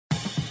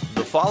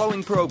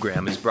following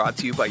program is brought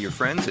to you by your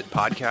friends at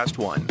Podcast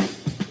One.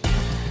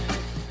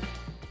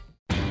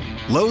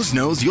 Lowe's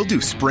knows you'll do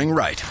spring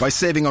right by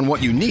saving on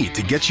what you need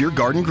to get your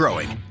garden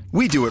growing.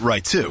 We do it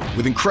right, too,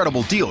 with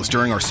incredible deals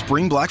during our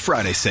Spring Black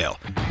Friday sale,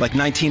 like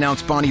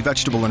 19-ounce Bonnie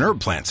vegetable and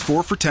herb plants,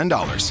 4 for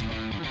 $10.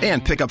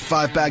 And pick up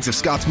 5 bags of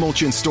Scott's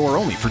Mulch in store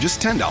only for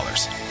just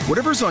 $10.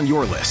 Whatever's on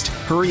your list,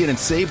 hurry in and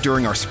save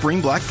during our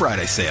Spring Black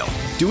Friday sale.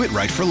 Do it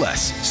right for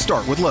less.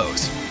 Start with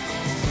Lowe's.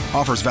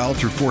 Offers valid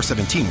through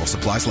 4/17 while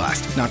supplies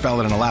last. Not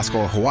valid in Alaska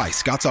or Hawaii.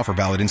 Scott's offer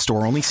valid in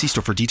store only. See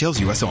store for details.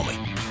 U.S. only.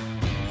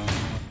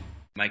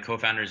 My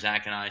co-founder,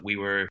 Zach, and I, we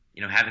were,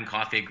 having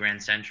coffee at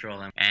Grand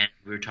Central, and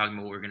we were talking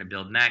about what we were going to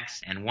build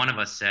next. And one of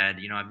us said,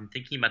 I've been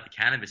thinking about the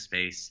cannabis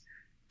space,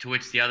 to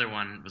which the other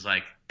one was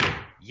like,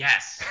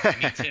 yes,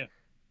 me too.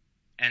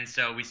 And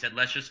so we said,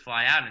 let's just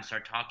fly out and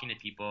start talking to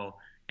people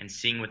and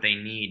seeing what they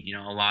need.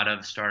 A lot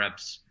of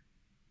startups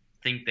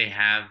think they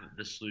have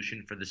the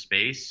solution for the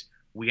space.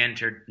 We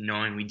entered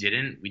knowing we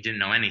didn't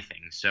know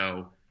anything.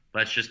 So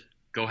let's just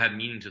go have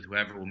meetings with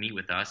whoever will meet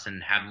with us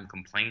and have them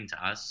complain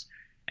to us.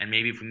 And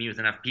maybe if we meet with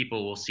enough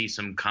people, we'll see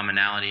some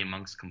commonality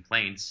amongst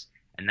complaints,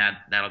 and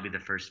that'll be the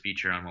first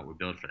feature on what we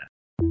build for that.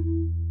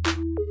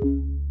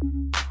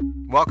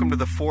 Welcome to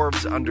the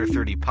Forbes Under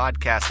 30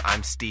 podcast.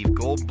 I'm Steve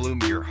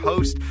Goldblum, your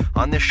host.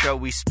 On this show,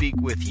 we speak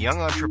with young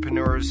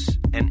entrepreneurs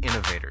and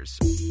innovators.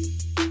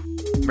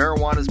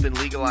 Marijuana has been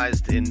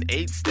legalized in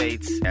 8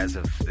 states as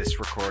of this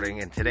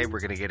recording, and today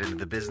we're going to get into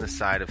the business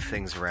side of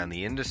things around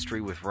the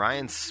industry with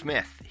Ryan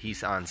Smith.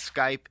 He's on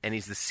Skype, and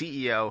he's the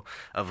CEO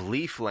of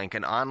LeafLink,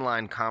 an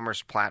online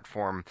commerce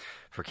platform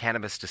for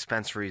cannabis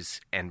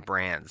dispensaries and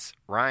brands.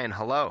 Ryan,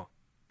 hello.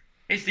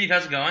 Hey, Steve.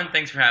 How's it going?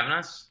 Thanks for having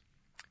us.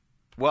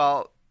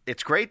 Well,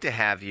 it's great to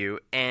have you,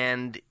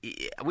 and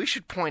we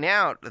should point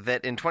out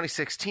that in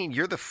 2016,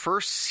 you're the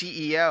first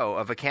CEO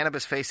of a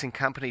cannabis-facing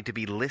company to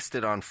be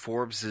listed on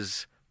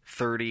Forbes'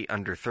 30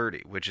 Under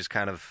 30, which is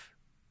kind of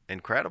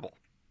incredible.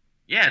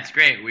 Yeah, it's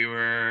great. We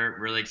were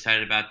really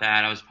excited about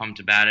that. I was pumped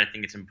about it. I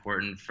think it's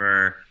important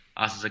for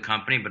us as a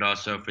company, but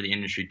also for the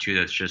industry, too,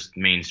 that's just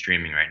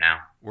mainstreaming right now.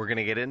 We're going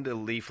to get into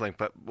LeafLink,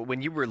 but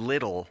when you were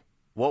little,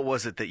 what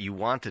was it that you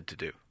wanted to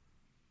do?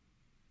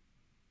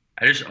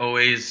 I just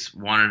always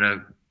wanted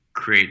to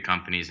create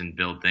companies and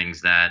build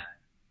things that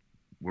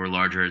were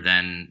larger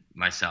than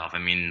myself. I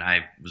mean,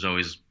 I was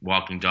always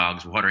walking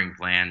dogs, watering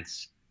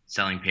plants,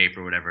 selling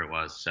paper, whatever it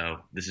was. So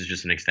this is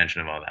just an extension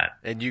of all that.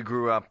 And you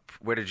grew up,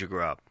 where did you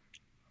grow up?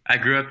 I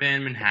grew up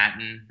in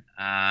Manhattan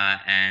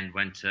and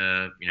went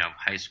to,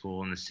 high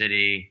school in the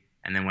city,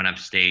 and then went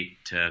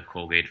upstate to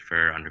Colgate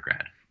for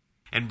undergrad.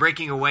 And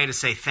breaking away to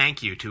say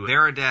thank you to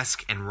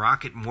Veridesk and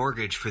Rocket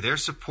Mortgage for their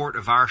support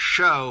of our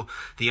show,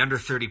 the Under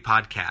 30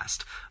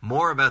 podcast.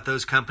 More about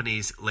those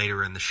companies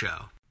later in the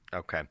show.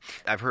 Okay.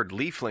 I've heard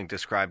LeafLink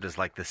described as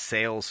like the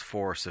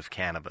Salesforce of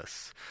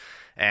cannabis.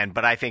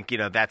 But I think,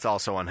 that's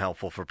also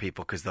unhelpful for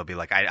people because they'll be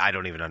like, I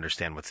don't even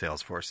understand what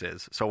Salesforce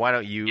is. So why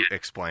don't you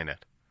explain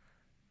it?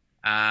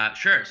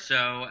 Sure.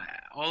 So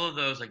all of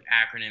those like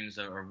acronyms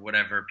or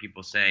whatever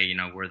people say,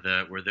 we're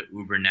the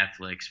Uber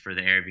Netflix for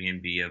the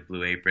Airbnb of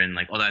Blue Apron,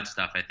 like all that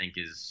stuff I think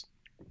is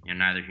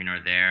neither here nor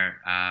there.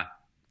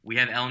 We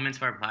have elements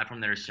of our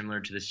platform that are similar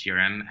to the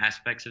CRM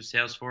aspects of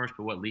Salesforce,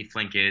 but what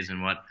LeafLink is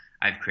and what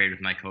I've created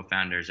with my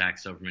co-founder, Zach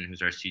Silverman,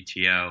 who's our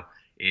CTO,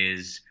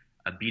 is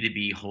a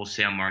B2B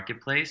wholesale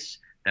marketplace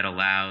that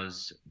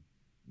allows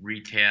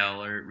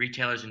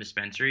retailers and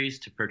dispensaries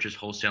to purchase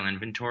wholesale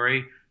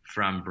inventory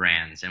from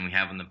brands. And we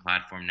have on the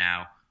platform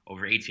now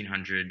over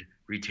 1,800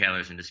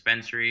 retailers and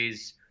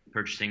dispensaries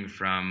purchasing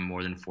from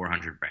more than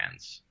 400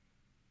 brands.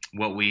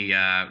 What we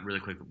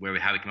really quick,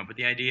 how we came up with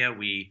the idea,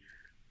 we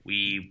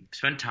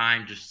spent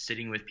time just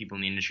sitting with people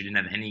in the industry, didn't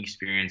have any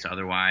experience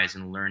otherwise,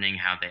 and learning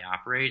how they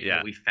operate. Yeah.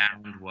 What we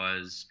found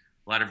was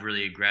a lot of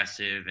really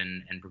aggressive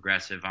and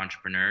progressive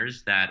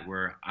entrepreneurs that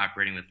were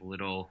operating with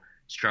little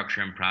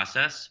structure and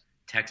process.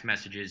 Text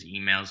messages,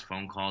 emails,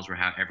 phone calls were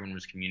how everyone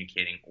was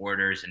communicating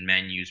orders and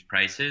menus,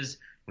 prices.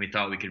 We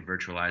thought we could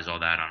virtualize all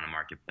that on a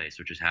marketplace,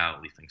 which is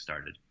how LeafLink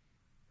started.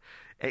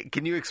 Hey,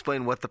 can you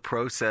explain what the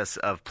process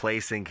of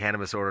placing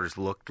cannabis orders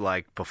looked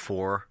like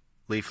before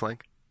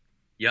LeafLink?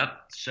 Yep.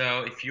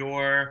 So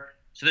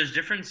there's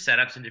different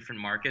setups in different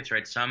markets,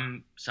 right?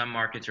 Some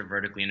markets are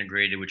vertically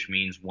integrated, which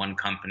means one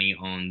company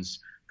owns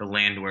the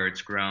land where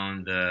it's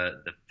grown,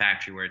 the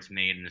factory where it's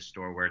made, and the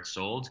store where it's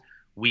sold.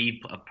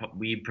 We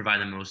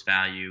provide the most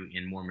value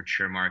in more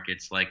mature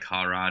markets like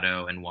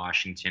Colorado and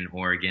Washington,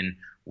 Oregon,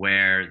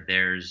 where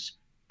there's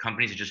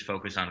companies that just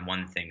focus on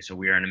one thing. So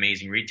we are an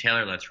amazing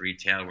retailer. Let's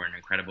retail. We're an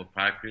incredible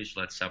product producer.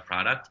 Let's sell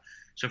product.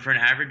 So for an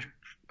average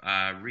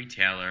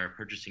retailer,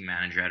 purchasing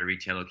manager at a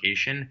retail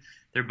location,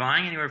 they're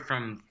buying anywhere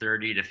from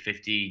 30 to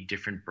 50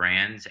 different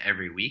brands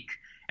every week.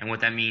 And what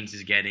that means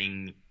is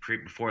getting,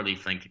 before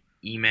LeafLink,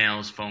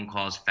 emails, phone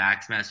calls,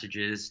 fax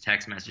messages,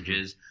 text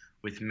messages,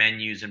 with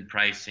menus and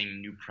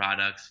pricing, new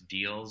products,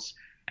 deals,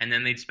 and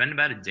then they'd spend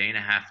about a day and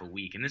a half a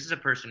week. And this is a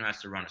person who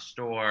has to run a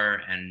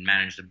store and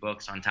manage the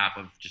books on top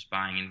of just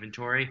buying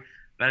inventory.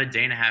 about a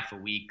day and a half a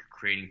week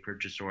creating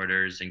purchase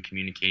orders and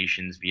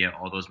communications via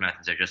all those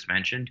methods I just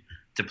mentioned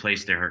to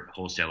place their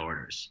wholesale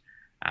orders.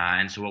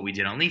 And so what we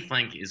did on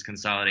LeafLink is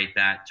consolidate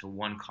that to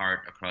one cart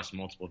across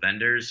multiple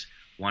vendors,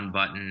 one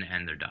button,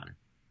 and they're done.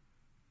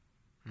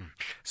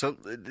 So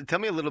tell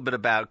me a little bit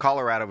about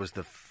Colorado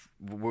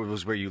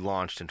was where you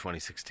launched in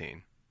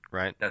 2016,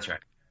 right? That's right.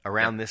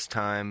 Around this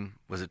time,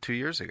 was it 2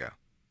 years ago?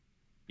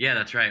 Yeah,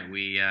 that's right.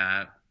 We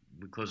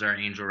closed our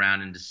angel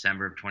round in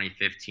December of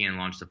 2015 and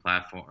launched the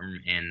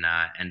platform in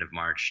end of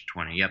March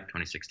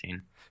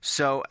 2016.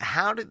 So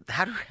how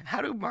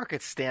do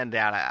markets stand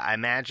out? I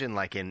imagine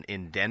like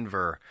in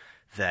Denver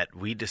that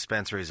weed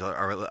dispensaries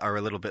are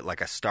a little bit like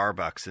a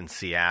Starbucks in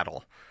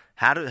Seattle.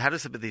 How do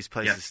some of these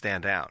places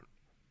stand out?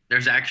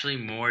 There's actually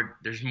more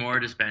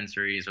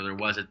dispensaries, or there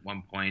was at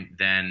one point,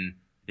 than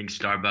I think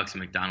Starbucks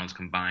and McDonald's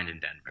combined in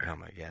Denver. Oh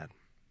my God.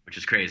 Which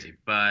is crazy.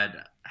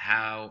 But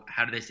how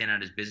do they stand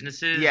out as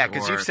businesses? Yeah,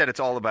 because you've said it's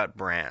all about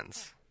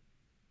brands.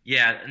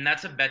 Yeah, and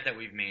that's a bet that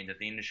we've made, that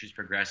the industry is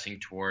progressing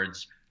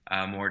towards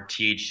more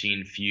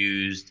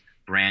THC-infused,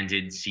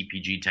 branded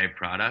CPG-type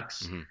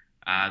products.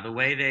 Mm-hmm. The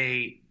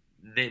way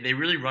they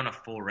really run a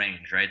full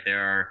range, right?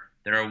 There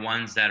are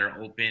ones that are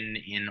open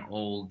in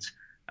old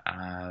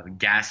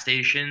gas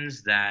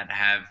stations that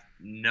have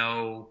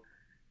no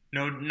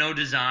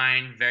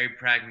design, very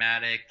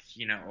pragmatic,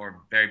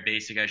 or very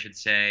basic, I should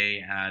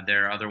say.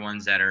 There are other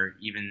ones that are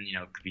even,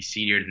 could be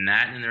seedier than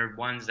that. And there are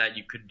ones that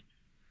you could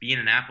be in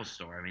an Apple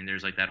store. I mean,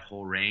 there's like that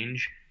whole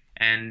range.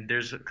 And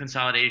there's a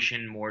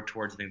consolidation more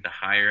towards, I think, the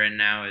higher end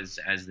now as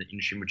the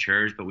industry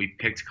matures. But we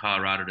picked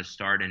Colorado to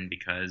start in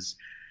because,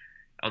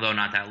 although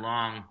not that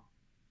long,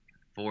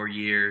 4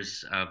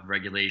 years of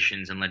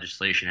regulations and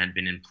legislation had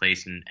been in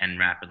place and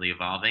rapidly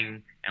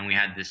evolving. And we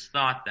had this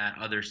thought that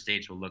other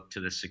states will look to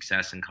the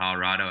success in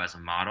Colorado as a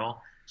model.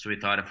 So we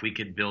thought if we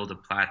could build a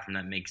platform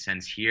that makes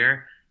sense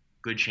here,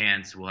 good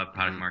chance we'll have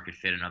product market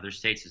fit in other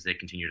states as they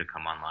continue to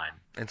come online.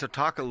 And so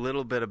talk a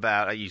little bit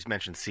about, you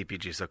mentioned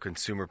CPG, so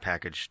consumer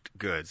packaged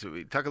goods.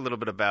 Talk a little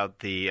bit about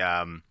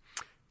the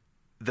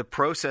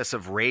process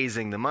of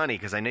raising the money,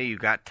 because I know you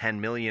got $10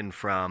 million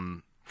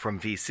from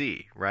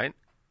VC, right?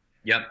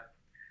 Yep.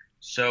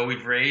 So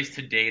we've raised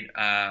to date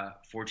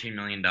 $14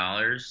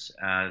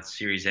 million.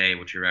 Series A,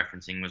 which you're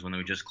referencing, was one that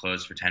we just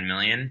closed for $10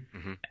 million.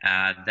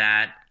 Mm-hmm.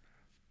 That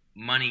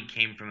money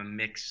came from a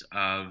mix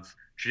of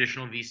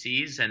traditional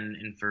VCs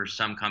and for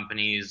some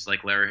companies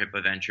like Lara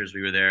Hippa Ventures,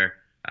 we were their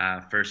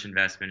first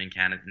investment in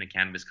a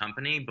cannabis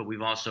company. But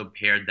we've also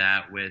paired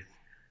that with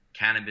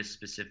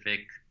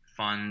cannabis-specific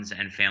funds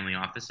and family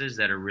offices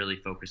that are really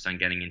focused on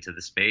getting into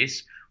the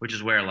space, which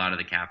is where a lot of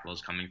the capital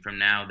is coming from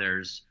now.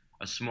 There's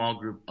a small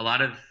group. A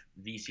lot of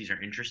VCs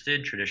are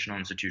interested. Traditional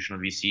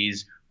institutional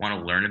VCs want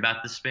to learn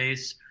about the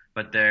space,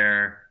 but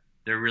they're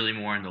really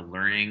more in the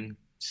learning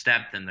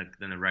step than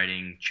the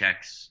writing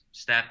checks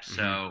step. Mm-hmm.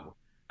 So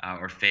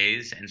or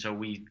phase. And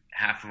so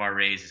half of our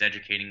raise is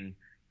educating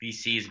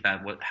VCs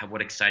about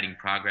what exciting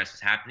progress is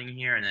happening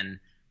here, and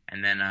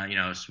then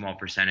a small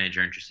percentage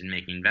are interested in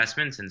making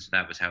investments. And so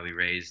that was how we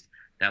raised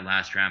that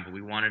last round. But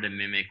we wanted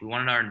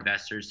our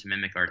investors to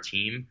mimic our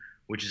team,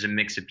 which is a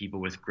mix of people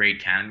with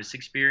great cannabis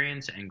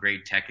experience and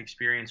great tech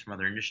experience from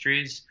other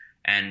industries,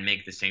 and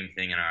make the same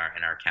thing in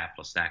our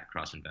capital stack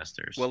across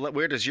investors. Well,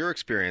 where does your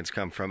experience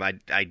come from?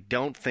 I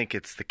don't think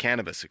it's the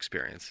cannabis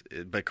experience,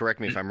 but correct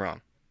me if I'm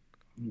wrong.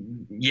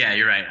 Yeah,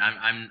 you're right.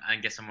 I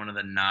guess I'm one of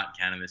the not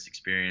cannabis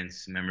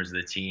experience members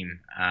of the team.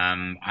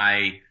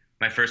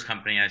 My first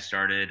company I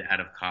started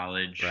out of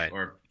college, right,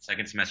 or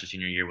second semester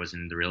senior year, was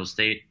in the real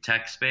estate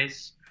tech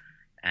space.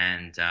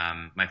 And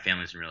my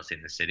family's in real estate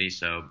in the city,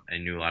 so I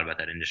knew a lot about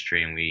that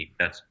industry, and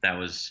that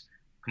was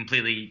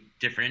completely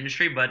different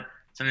industry. But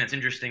something that's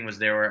interesting was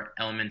there were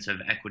elements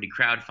of equity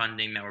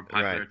crowdfunding that were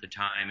popular right at the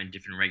time, and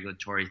different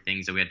regulatory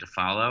things that we had to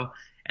follow.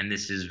 And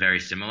this is very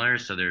similar,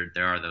 so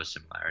there are those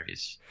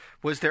similarities.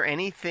 Was there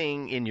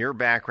anything in your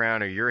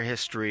background or your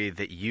history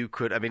that you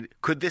could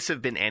this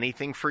have been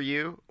anything for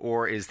you,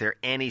 or is there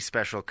any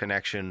special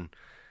connection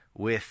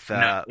with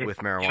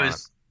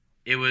marijuana?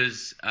 It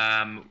was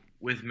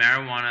with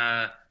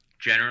marijuana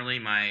generally.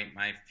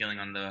 My feeling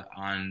on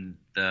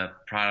the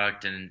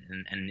product and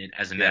it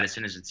as a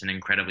medicine is it's an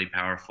incredibly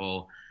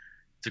powerful.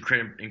 It's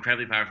an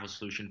incredibly powerful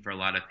solution for a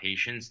lot of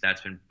patients.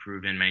 That's been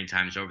proven many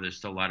times over. There's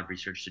still a lot of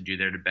research to do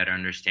there to better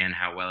understand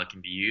how well it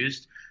can be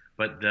used.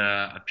 But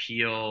the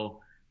appeal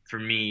for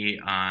me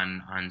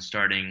on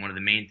starting, one of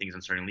the main things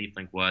on starting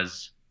LeafLink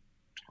was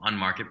on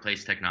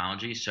marketplace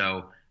technology.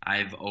 So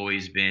I've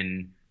always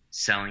been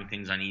selling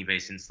things on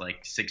eBay since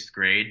like 6th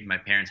grade. My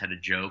parents had a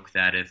joke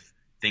that if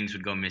things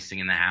would go missing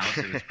in the house,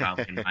 it was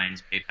probably in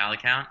Ryan's PayPal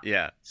account.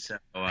 Yeah. So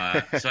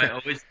I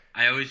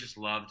always just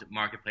loved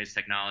marketplace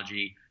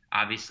technology.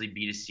 Obviously,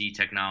 B2C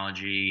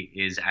technology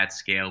is at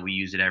scale. We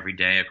use it every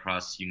day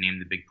across, you name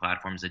the big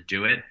platforms that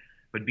do it.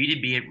 But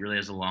B2B, it really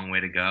has a long way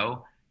to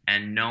go.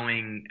 And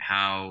knowing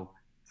how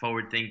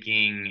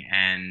forward-thinking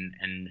and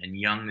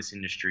young this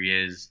industry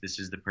is, this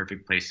is the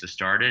perfect place to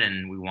start it.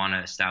 And we want to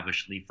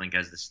establish LeafLink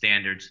as the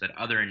standard so that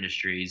other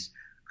industries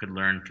could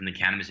learn from the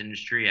cannabis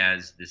industry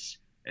as this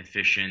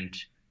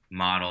efficient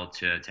model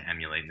to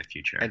emulate in the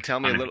future. And tell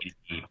me on a little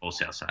the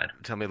wholesale side.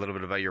 Tell me a little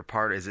bit about your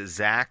part. Is it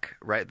Zach,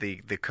 right? The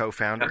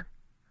co-founder?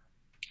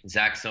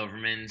 Zach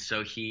Silverman.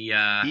 So he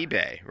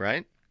eBay,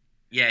 right?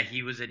 Yeah,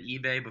 he was at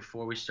eBay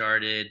before we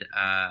started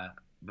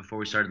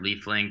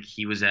LeafLink.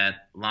 He was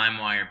at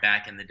LimeWire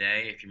back in the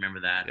day, if you remember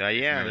that.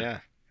 Yeah.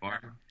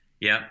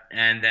 Yep.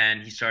 And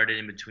then he started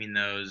in between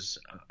those,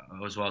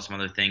 as well as some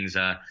other things,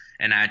 an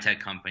ad tech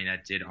company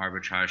that did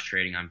arbitrage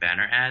trading on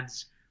banner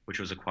ads, which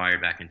was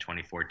acquired back in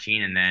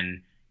 2014. And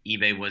then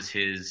eBay was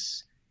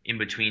his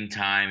in-between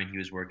time, and he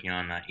was working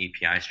on an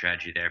API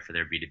strategy there for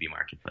their B2B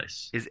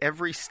marketplace. Is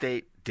every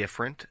state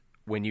different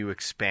when you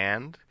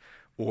expand,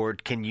 or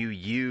can you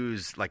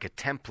use like a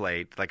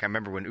template? Like I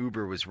remember when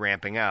Uber was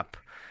ramping up,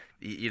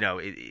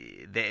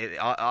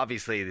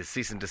 obviously the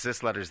cease and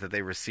desist letters that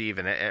they receive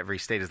in every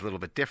state is a little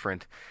bit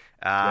different.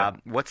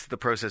 What's the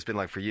process been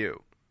like for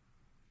you?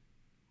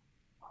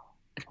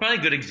 It's probably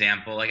a good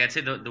example. Like I'd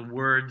say the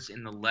words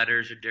in the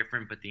letters are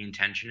different, but the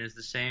intention is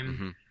the same.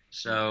 Mm-hmm.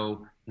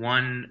 So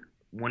one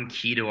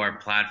key to our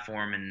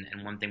platform and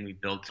one thing we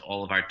built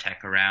all of our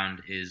tech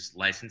around is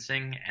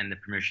licensing and the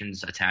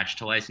permissions attached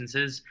to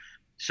licenses.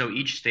 So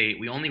each state,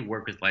 we only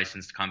work with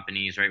licensed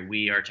companies, right?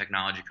 We are a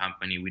technology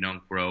company. We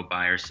don't grow,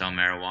 buy, or sell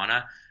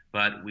marijuana,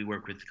 but we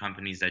work with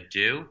companies that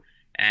do.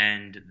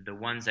 And the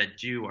ones that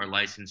do are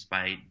licensed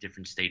by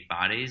different state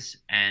bodies.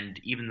 And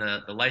even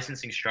the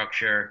licensing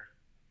structure,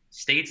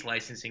 states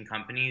licensing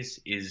companies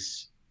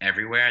is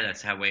everywhere.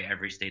 That's how way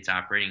every state's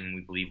operating, and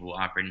we believe will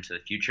operate into the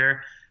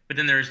future. But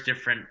then there's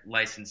different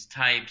license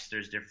types.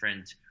 There's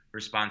different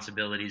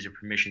responsibilities or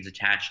permissions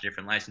attached to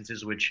different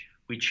licenses, which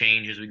we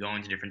change as we go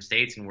into different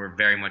states, and we're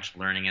very much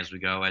learning as we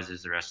go, as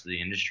is the rest of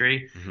the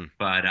industry. Mm-hmm.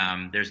 But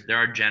there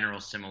are general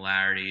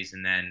similarities,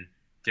 and then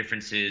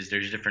differences.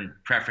 There's different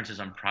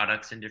preferences on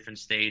products in different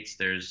states.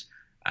 There's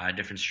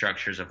different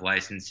structures of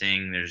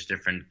licensing. There's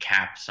different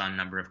caps on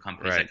number of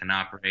companies that can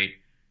operate.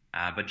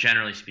 But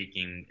generally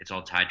speaking, it's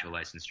all tied to a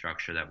license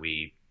structure that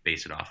we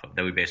base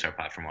our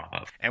platform off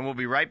of. And we'll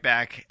be right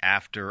back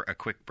after a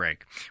quick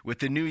break. With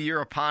the new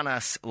year upon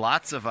us,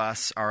 lots of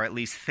us are at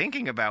least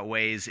thinking about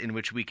ways in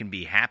which we can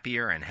be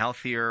happier and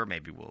healthier.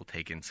 Maybe we'll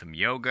take in some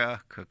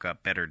yoga, cook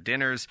up better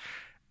dinners,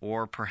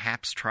 or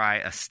perhaps try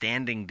a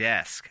standing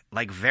desk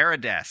like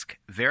Veridesk.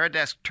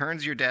 Veridesk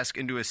turns your desk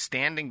into a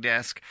standing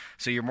desk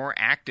so you're more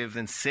active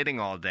than sitting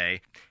all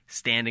day.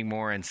 Standing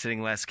more and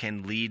sitting less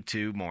can lead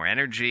to more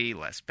energy,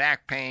 less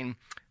back pain,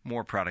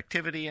 more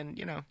productivity, and,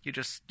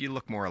 you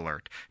look more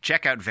alert.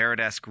 Check out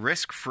Veridesk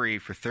risk-free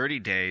for 30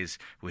 days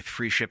with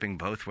free shipping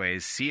both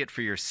ways. See it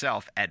for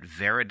yourself at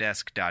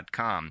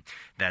veridesk.com.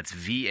 That's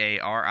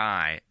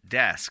VARI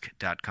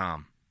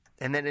desk.com.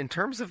 And then in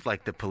terms of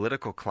like the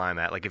political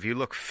climate, like if you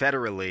look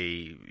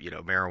federally,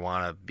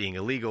 marijuana being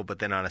illegal, but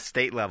then on a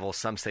state level,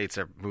 some states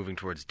are moving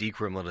towards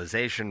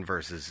decriminalization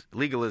versus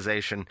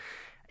legalization.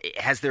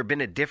 Has there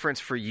been a difference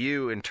for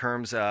you in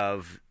terms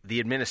of the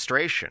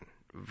administration?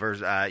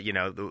 Versus, I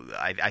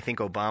think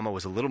Obama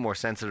was a little more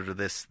sensitive to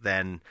this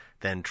than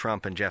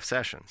Trump and Jeff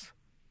Sessions.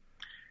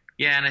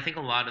 Yeah, and I think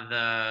a lot of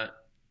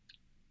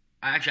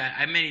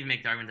I may even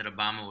make the argument that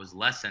Obama was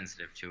less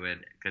sensitive to it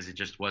because it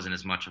just wasn't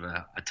as much of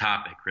a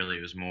topic. Really,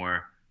 it was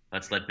more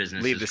let's let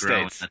businesses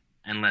grow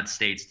and let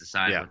states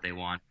decide what they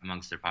want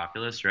amongst their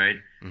populace, right?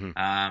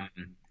 Mm-hmm.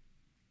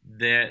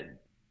 The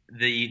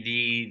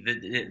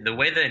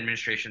way the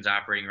administration's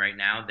operating right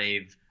now,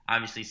 they've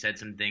obviously said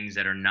some things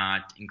that are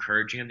not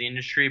encouraging of the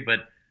industry,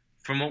 but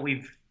from what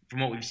we've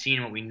seen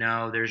and what we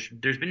know, there's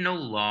been no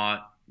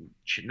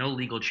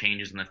legal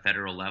changes on the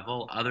federal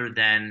level other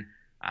than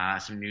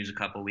some news a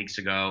couple of weeks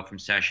ago from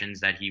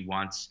Sessions that he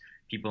wants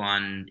people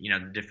on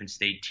the different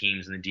state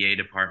teams and the DA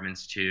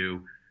departments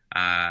to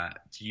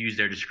use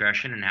their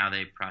discretion in how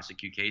they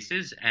prosecute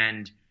cases.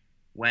 And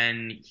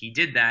when he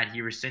did that,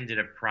 he rescinded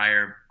a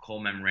prior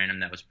Cole memorandum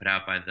that was put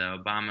out by the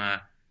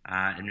Obama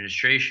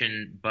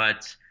administration,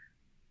 but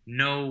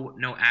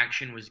no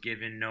action was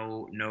given,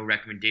 no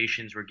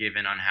recommendations were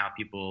given on how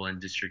people and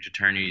district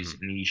attorneys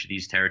in each of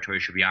these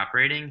territories should be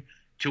operating,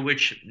 to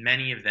which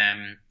many of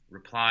them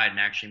replied, and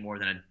actually more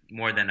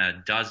than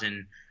a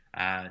dozen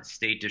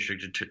state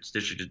district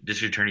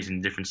attorneys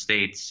in different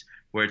states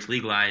where it's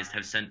legalized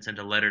have sent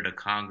a letter to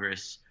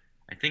Congress,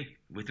 I think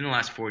within the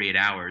last 48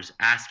 hours,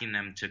 asking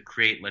them to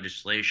create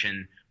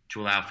legislation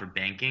to allow for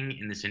banking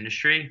in this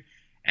industry.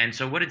 And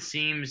so what it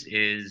seems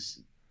is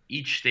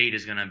each state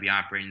is going to be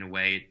operating the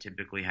way it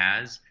typically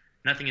has.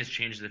 Nothing has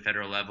changed at the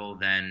federal level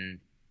than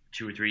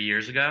 2 or 3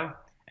 years ago.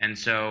 And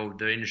so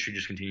the industry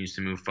just continues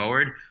to move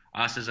forward.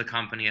 Us as a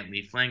company at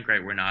LeafLink,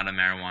 right, we're not a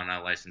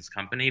marijuana licensed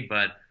company,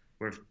 but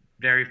we're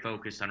very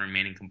focused on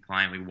remaining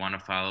compliant. We want to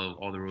follow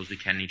all the rules we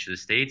can in each of the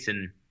states.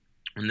 And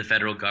when the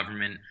federal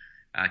government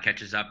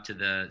catches up to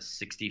the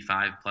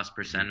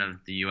 65+%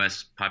 of the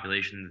U.S.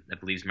 population that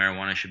believes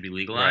marijuana should be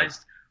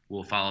legalized,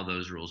 we'll follow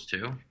those rules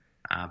too.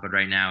 But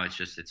right now,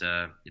 it's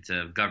a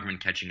government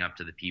catching up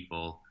to the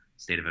people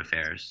state of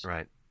affairs.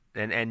 Right.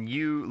 And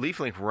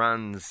LeafLink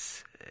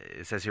runs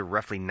it says here,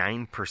 roughly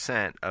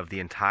 9% of the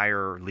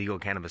entire legal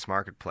cannabis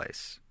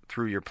marketplace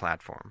through your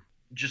platform.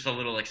 Just a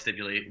little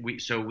stipulate.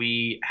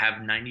 We have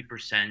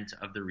 90%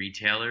 of the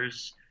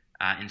retailers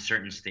in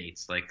certain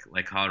states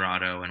like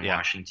Colorado and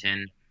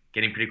Washington,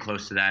 getting pretty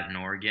close to that in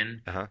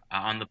Oregon,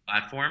 on the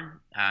platform,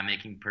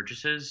 making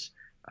purchases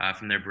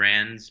from their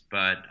brands.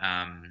 But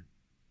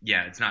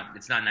it's not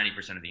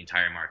 90% of the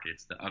entire market.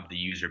 It's of the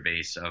user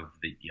base of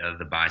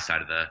the buy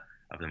side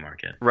of the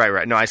market.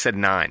 Right. No, I said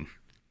 9.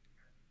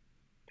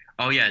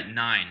 Oh yeah,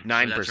 9.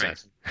 9%.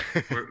 So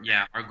that's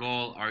right. Our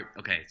goal.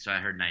 So I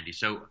heard 90.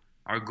 So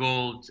our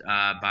goal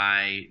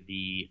by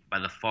the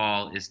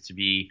fall is to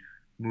be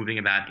moving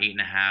about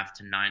 8.5%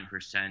 to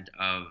 9%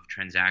 of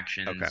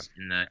transactions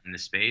in the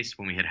space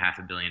when we hit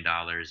 $500 million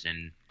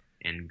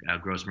in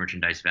gross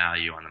merchandise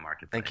value on the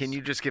marketplace. And can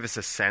you just give us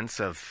a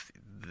sense of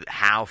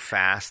how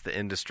fast the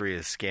industry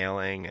is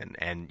scaling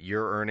and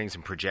your earnings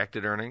and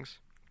projected earnings?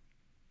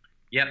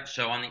 Yep.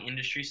 So on the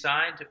industry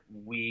side,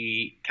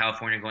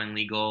 California going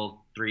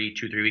legal 3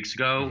 weeks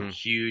ago,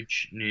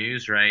 huge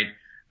news, right?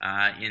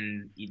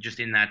 In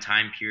that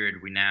time period,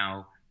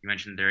 you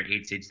mentioned there are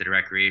 8 states that are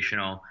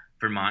recreational.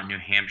 Vermont, New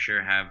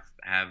Hampshire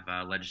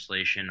have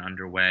legislation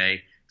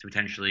underway to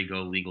potentially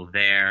go legal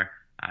there.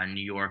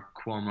 New York,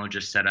 Cuomo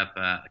just set up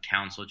a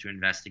council to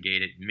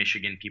investigate it.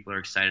 Michigan, people are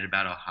excited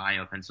about.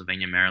 Ohio,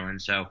 Pennsylvania,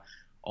 Maryland. So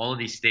all of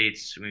these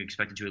states, we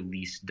expect it to at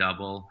least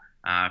double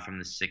from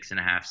the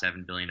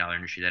 $6.5-7 billion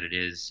industry that it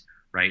is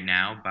right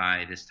now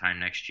by this time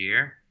next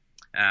year.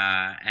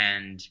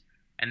 And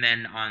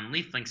then on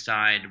LeafLink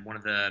side, one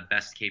of the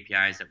best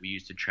KPIs that we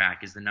use to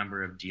track is the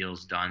number of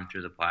deals done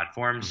through the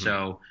platform.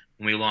 So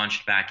when we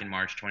launched back in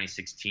March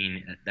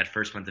 2016, that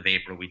first month of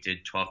April, we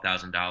did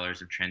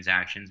 $12,000 of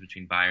transactions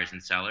between buyers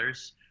and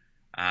sellers.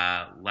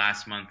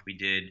 Last month, we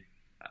did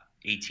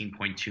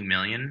 $18.2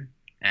 million.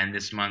 And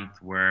this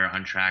month, we're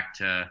on track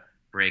to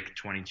break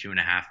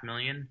 $22.5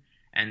 million.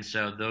 And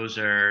so those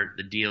are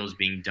the deals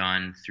being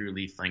done through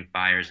LeafLink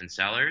buyers and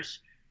sellers.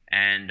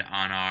 And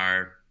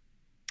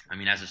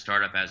as a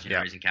startup,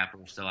 raising capital,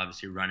 we're still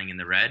obviously running in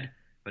the red,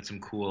 but some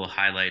cool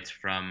highlights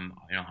from,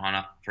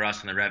 for us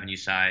on the revenue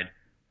side,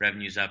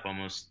 revenue's up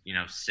almost,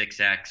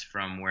 6x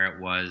from where it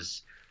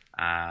was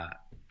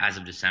as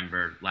of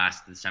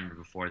last December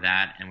before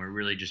that. And we're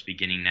really just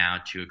beginning now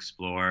to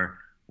explore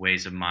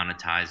ways of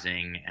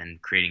monetizing and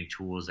creating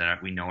tools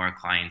that we know our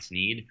clients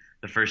need.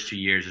 The first 2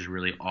 years is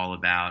really all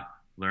about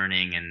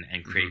learning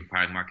and creating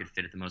product market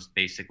fit at the most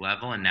basic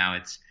level. And now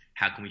it's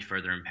how can we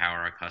further empower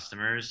our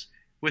customers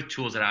with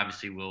tools that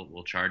obviously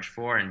we'll charge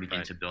for and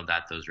begin to build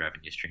out those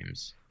revenue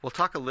streams. We'll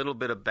talk a little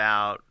bit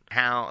about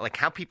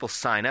how people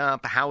sign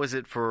up. How is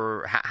it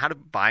how do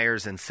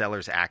buyers and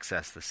sellers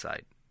access the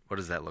site? What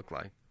does that look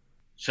like?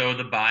 So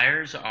the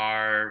buyers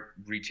are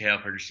retail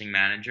purchasing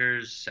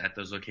managers at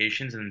those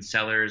locations, and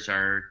sellers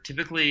are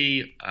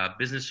typically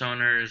business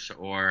owners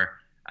or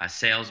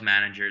sales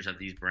managers of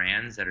these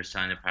brands that are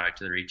selling the product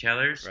to the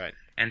retailers. Right.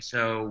 And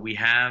so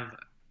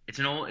it's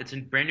a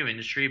brand new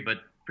industry,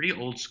 but pretty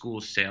old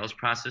school sales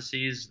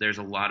processes. There's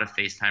a lot of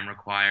face time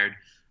required.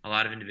 A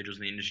lot of individuals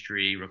in the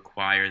industry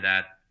require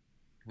that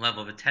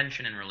level of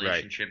attention and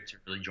relationship to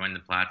really join the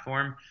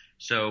platform.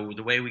 So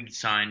the way we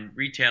sign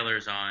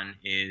retailers on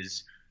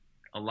is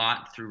a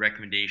lot through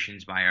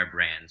recommendations by our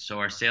brands. So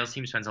our sales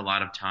team spends a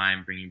lot of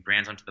time bringing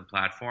brands onto the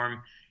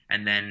platform,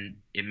 and then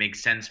it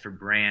makes sense for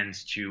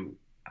brands to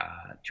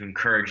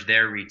encourage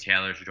their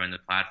retailers to join the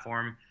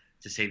platform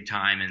to save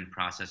time and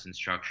process and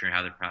structure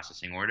how they're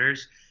processing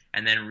orders.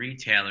 And then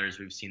retailers,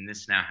 we've seen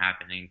this now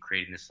happening,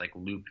 creating this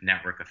loop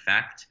network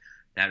effect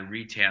that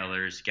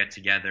retailers get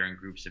together in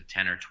groups of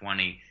 10 or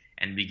 20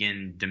 and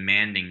begin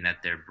demanding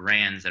that their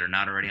brands that are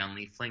not already on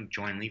LeafLink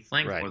join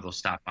LeafLink, or they'll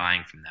stop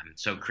buying from them.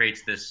 So it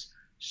creates this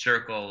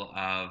circle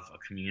of a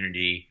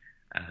community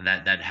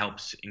that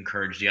helps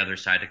encourage the other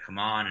side to come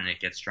on, and it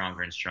gets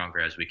stronger and stronger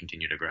as we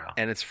continue to grow.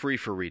 And it's free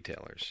for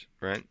retailers,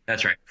 right?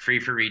 That's right. Free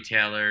for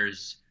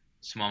retailers.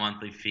 Small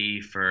monthly fee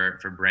for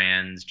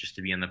brands just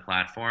to be on the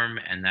platform,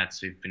 and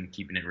we've been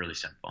keeping it really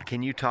simple.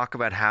 Can you talk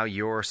about how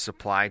your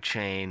supply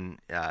chain,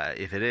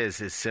 if it is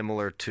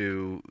similar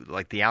to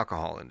the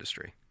alcohol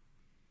industry?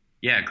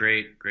 Yeah,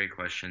 great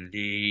question.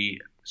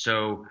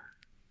 So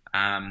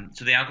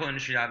the alcohol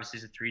industry obviously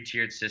is a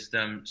 3-tiered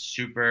system,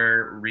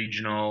 super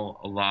regional,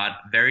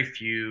 very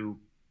few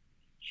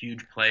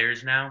huge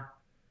players now.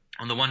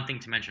 And the one thing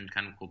to mention,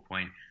 kind of a cool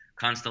point,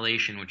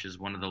 Constellation, which is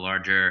one of the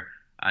larger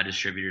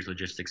distributors,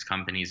 logistics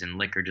companies, and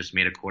liquor, just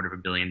made a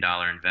 $250 million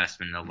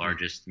investment in the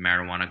largest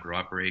marijuana grow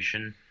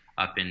operation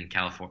up in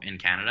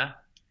Canada.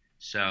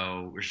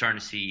 So we're starting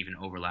to see even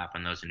overlap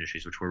on those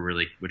industries, which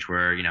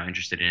we're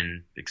interested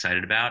in,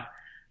 excited about.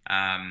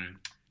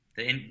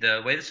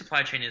 The way the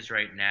supply chain is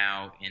right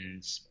now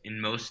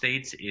in most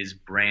states is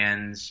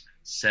brands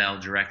sell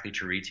directly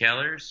to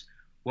retailers.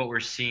 What we're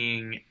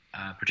seeing,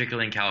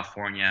 particularly in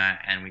California,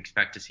 and we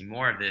expect to see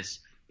more of this,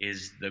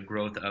 is the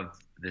growth of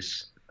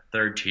this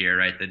third tier,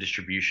 right? The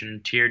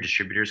distribution tier,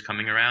 distributors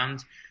coming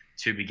around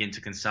to begin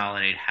to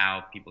consolidate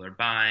how people are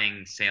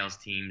buying, sales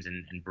teams,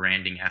 and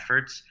branding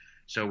efforts.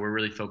 So we're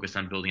really focused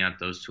on building out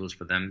those tools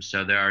for them.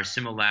 So there are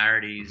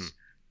similarities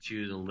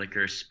to the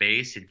liquor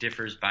space. It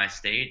differs by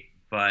state,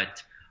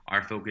 but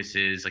our focus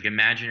is, like,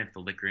 imagine if the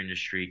liquor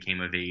industry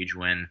came of age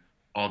when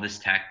all this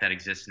tech that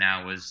exists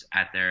now was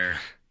at their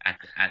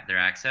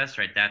access,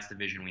 right? That's the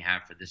vision we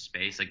have for this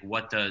space. Like,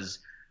 what does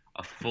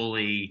a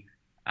fully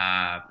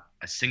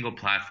a single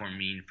platform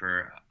mean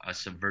for a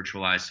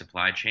virtualized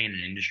supply chain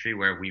and industry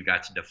where we've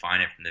got to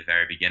define it from the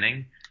very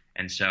beginning?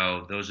 And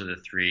so those are the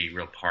three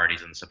real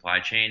parties in the supply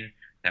chain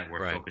that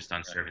we're focused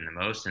on serving the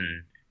most.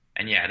 And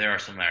yeah, there are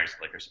similarities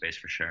to liquor space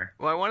for sure.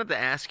 Well, I wanted to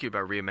ask you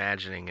about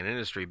reimagining an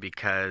industry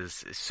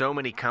because so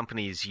many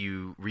companies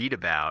you read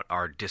about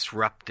are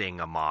disrupting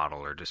a model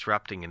or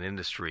disrupting an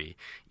industry.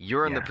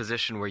 You're in the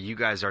position where you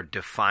guys are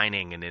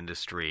defining an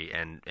industry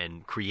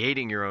and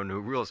creating your own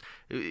new rules.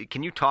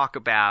 Can you talk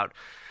about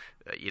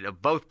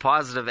both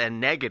positive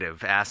and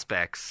negative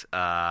aspects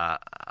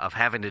of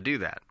having to do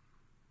that?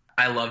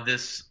 I love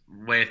this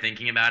way of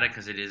thinking about it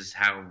because it is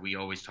how we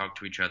always talk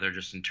to each other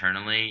just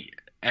internally.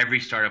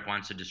 Every startup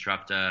wants to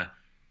disrupt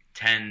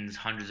tens,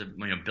 hundreds of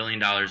billion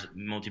dollars,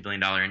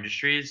 multi-billion dollar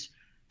industries,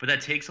 but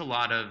that takes a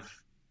lot of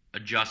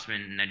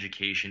adjustment and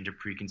education to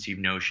preconceived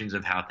notions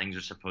of how things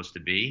are supposed to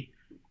be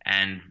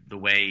and the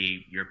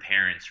way your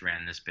parents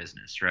ran this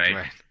business,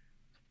 right?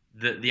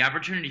 The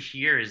opportunity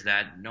here is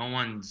that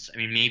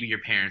maybe your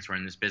parents were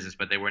in this business,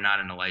 but they were not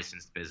in a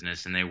licensed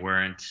business and they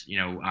weren't,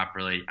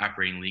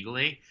 operating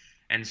legally.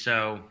 And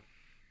so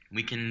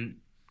we can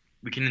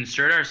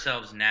insert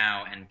ourselves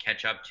now and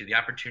catch up to the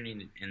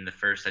opportunity in the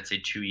first, I'd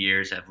say, 2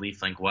 years at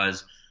LeafLink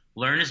was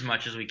learn as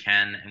much as we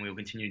can, and we will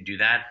continue to do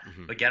that,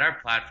 but get our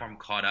platform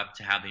caught up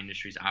to how the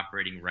industry is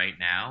operating right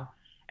now.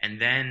 And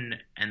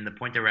the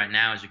point that we're at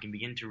now is we can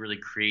begin to really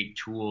create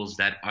tools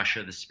that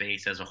usher the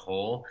space as a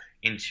whole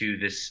into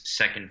this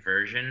second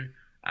version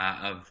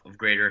of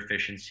greater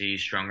efficiency,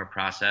 stronger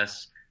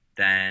process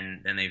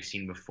than they've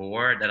seen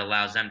before that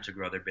allows them to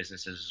grow their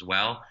businesses as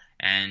well.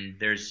 And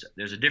there's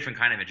a different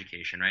kind of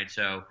education, right?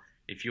 So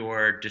if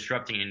you're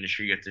disrupting an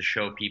industry, you have to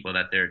show people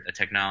that the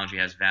technology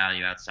has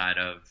value outside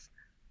of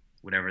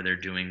whatever they're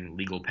doing,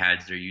 legal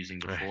pads they're using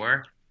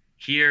before.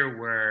 Here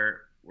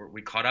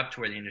we caught up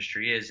to where the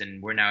industry is,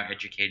 and we're now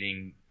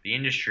educating the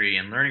industry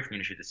and learning from the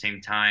industry at the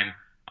same time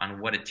on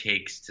what it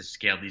takes to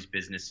scale these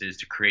businesses,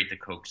 to create the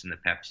Cokes and the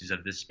Pepsis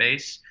of this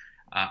space,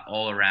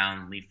 all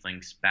around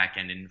LeafLink's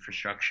back-end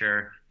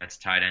infrastructure that's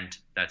tied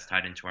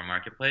into our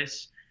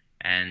marketplace.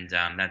 And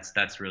that's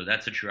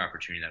a true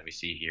opportunity that we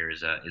see here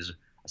is a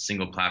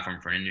single platform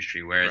for an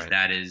industry, whereas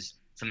that is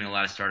something a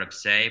lot of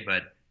startups say,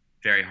 but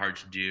very hard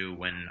to do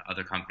when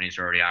other companies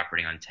are already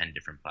operating on 10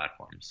 different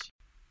platforms.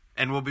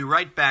 And we'll be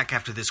right back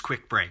after this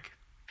quick break.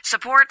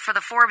 Support for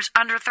the Forbes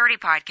Under 30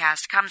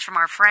 podcast comes from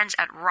our friends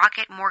at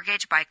Rocket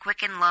Mortgage by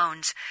Quicken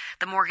Loans,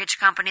 the mortgage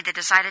company that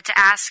decided to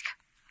ask,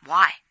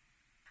 why?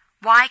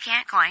 Why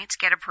can't clients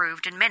get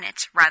approved in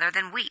minutes rather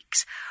than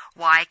weeks?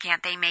 Why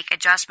can't they make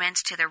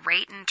adjustments to the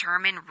rate and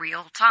term in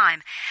real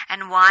time?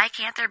 And why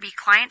can't there be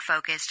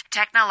client-focused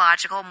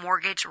technological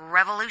mortgage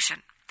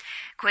revolution?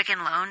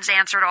 Quicken Loans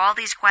answered all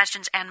these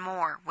questions and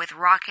more with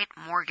Rocket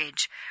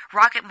Mortgage.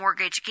 Rocket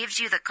Mortgage gives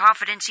you the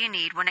confidence you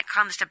need when it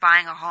comes to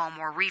buying a home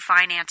or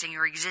refinancing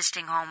your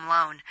existing home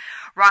loan.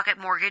 Rocket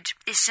Mortgage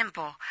is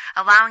simple,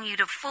 allowing you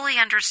to fully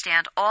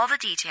understand all the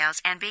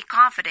details and be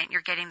confident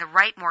you're getting the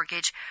right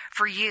mortgage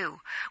for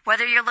you,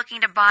 whether you're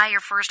looking to buy your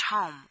first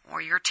home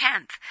or your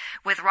 10th.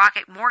 With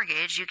Rocket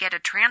Mortgage, you get a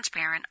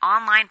transparent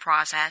online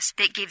process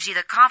that gives you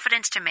the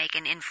confidence to make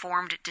an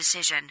informed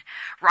decision.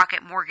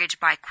 Rocket Mortgage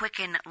by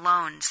Quicken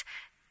Loans.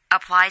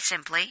 Apply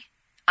simply,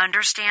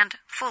 understand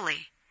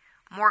fully,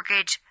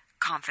 mortgage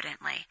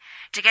confidently.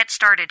 To get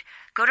started,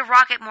 go to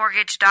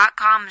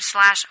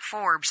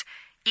rocketmortgage.com/Forbes.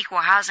 Equal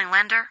housing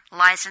lender,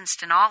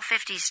 licensed in all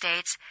 50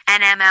 states,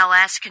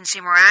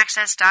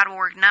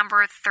 NMLS-ConsumerAccess.org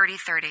number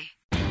 3030.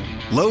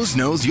 Lowe's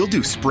knows you'll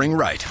do spring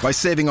right by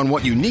saving on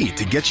what you need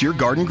to get your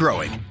garden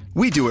growing.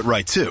 We do it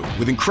right, too,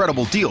 with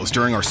incredible deals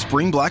during our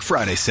Spring Black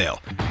Friday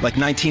sale, like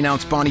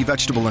 19-ounce Bonnie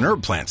vegetable and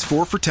herb plants,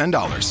 4 for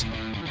 $10.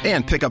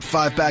 And pick up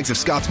 5 bags of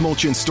Scott's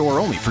mulch in store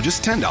only for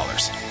just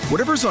 $10.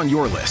 Whatever's on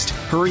your list,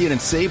 hurry in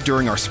and save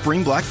during our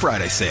Spring Black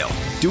Friday sale.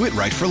 Do it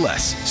right for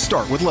less.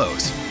 Start with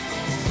Lowe's.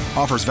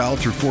 Offers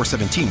valid through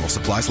 4/17 while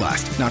supplies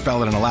last. Not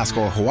valid in Alaska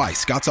or Hawaii.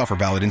 Scott's offer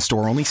valid in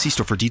store only. See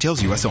store for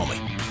details. U.S. only.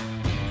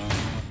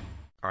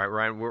 All right,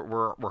 Ryan,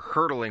 we're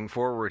hurtling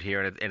forward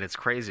here, and it's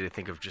crazy to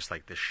think of just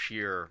like the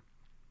sheer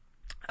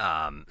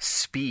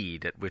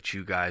speed at which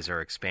you guys are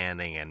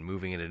expanding and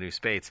moving into new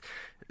states.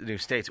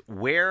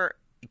 Where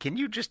can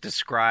you just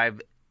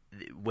describe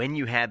when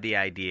you had the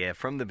idea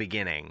from the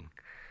beginning?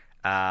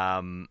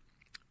 What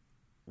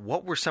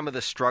were some of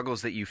the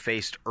struggles that you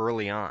faced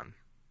early on?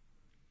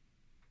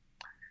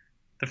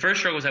 The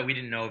first struggle was that we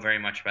didn't know very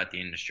much about the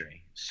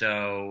industry.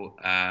 So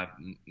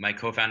my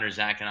co-founder,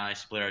 Zach, and I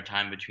split our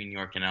time between New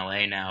York and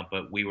LA now,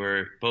 but we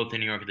were both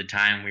in New York at the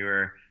time. We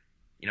were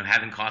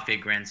having coffee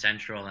at Grand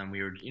Central, and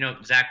we were,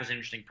 Zach was an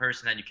interesting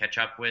person that you catch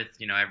up with,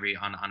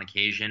 on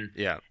occasion.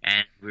 Yeah.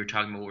 And we were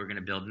talking about what we were going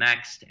to build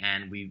next,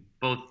 and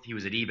he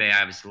was at eBay,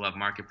 I obviously love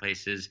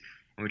marketplaces,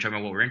 and we were talking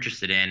about what we're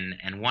interested in,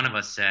 and one of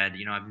us said,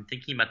 I've been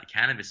thinking about the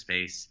cannabis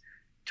space,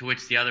 to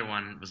which the other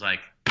one was like,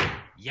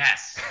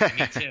 yes,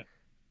 me too.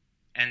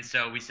 And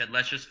so we said,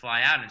 let's just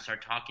fly out and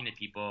start talking to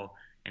people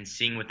and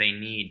seeing what they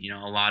need. A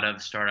lot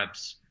of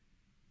startups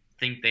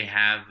think they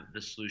have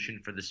the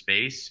solution for the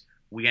space.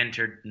 We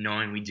entered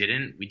knowing we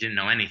didn't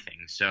know anything.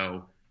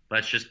 So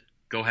let's just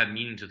go have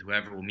meetings with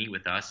whoever will meet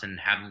with us and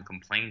have them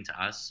complain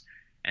to us.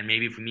 And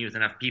maybe if we meet with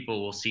enough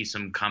people, we'll see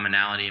some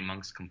commonality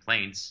amongst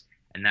complaints.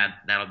 And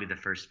that'll be the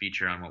first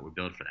feature on what we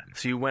build for them.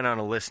 So you went on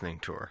a listening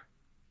tour.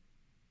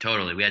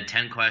 Totally. We had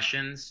 10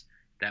 questions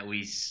that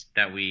we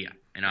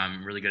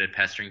I'm really good at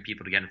pestering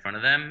people to get in front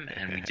of them,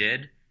 and we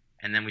did.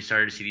 And then we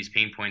started to see these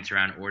pain points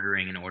around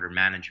ordering and order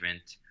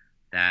management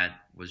that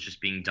was just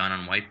being done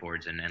on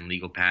whiteboards and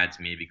legal pads,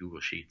 maybe Google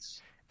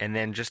Sheets. And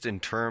then just in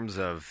terms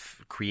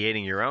of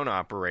creating your own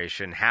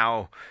operation,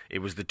 how it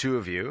was the two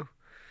of you,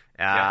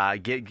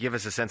 give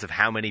us a sense of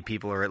how many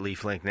people are at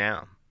LeafLink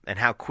now and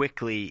how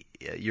quickly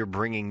you're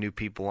bringing new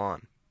people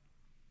on.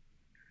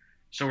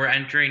 So we're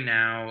entering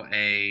now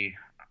an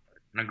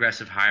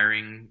aggressive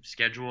hiring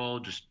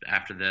schedule just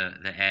after the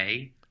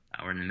A.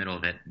 We're in the middle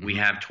of it. Mm-hmm. We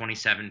have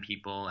 27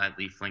 people at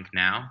LeafLink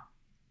now,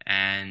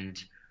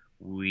 and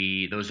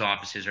those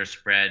offices are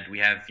spread. We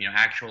have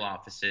actual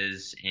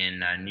offices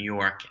in New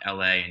York,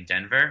 LA, and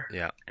Denver.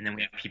 Yeah. And then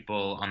we have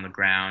people on the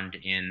ground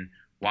in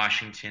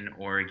Washington,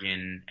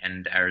 Oregon,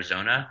 and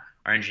Arizona.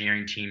 Our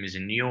engineering team is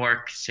in New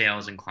York.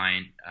 Sales and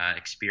client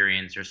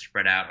experience are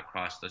spread out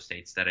across those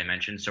states that I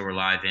mentioned. So we're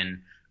live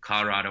in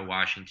Colorado,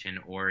 Washington,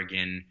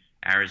 Oregon,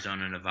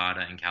 Arizona,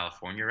 Nevada, and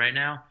California right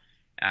now.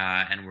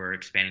 And we're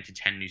expanding to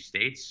 10 new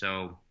states.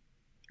 So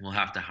we'll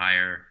have to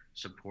hire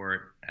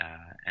support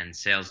and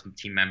sales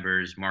team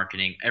members,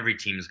 marketing. Every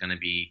team is going to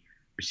be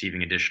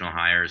receiving additional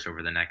hires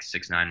over the next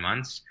 6-9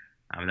 months.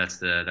 That's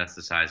the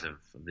size of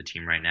the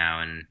team right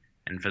now.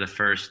 And for the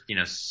first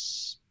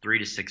 3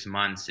 to 6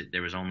 months,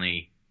 there was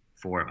only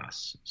 4 of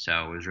us.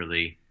 So it was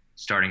really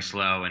starting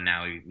slow, and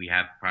now we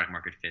have product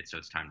market fit, so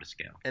it's time to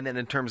scale. And then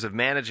in terms of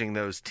managing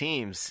those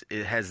teams,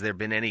 has there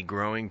been any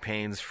growing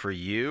pains for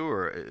you,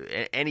 or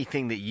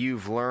anything that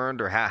you've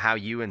learned, or how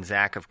you and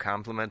Zach have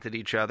complemented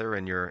each other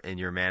in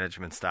your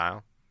management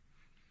style?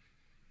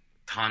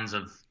 Tons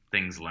of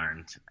things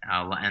learned,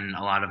 and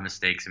a lot of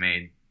mistakes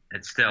made.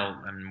 It's still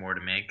more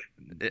to make.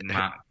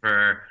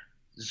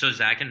 So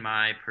Zach and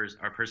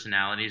our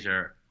personalities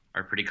are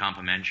pretty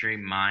complementary.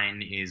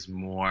 Mine is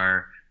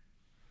more,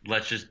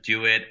 let's just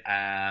do it,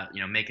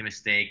 make a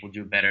mistake, we'll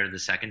do it better the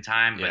second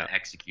time, but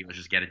execute, let's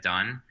just get it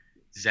done.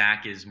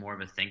 Zach is more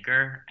of a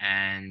thinker,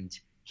 and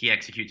he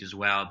executes as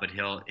well, but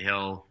he'll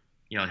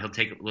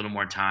take a little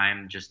more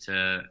time just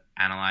to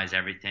analyze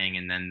everything,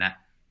 and then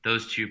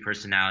those two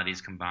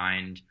personalities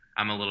combined,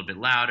 I'm a little bit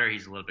louder,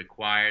 he's a little bit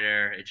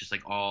quieter. It's just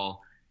like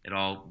all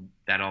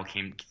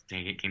came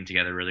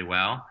together really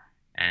well,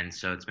 and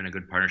so it's been a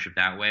good partnership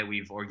that way.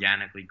 We've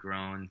organically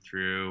grown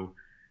through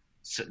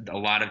a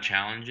lot of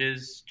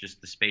challenges.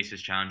 Just the space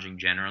is challenging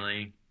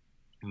generally,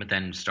 but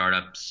then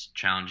startups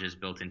challenges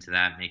built into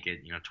that make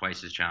it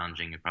twice as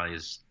challenging. It probably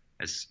is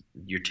as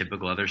your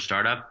typical other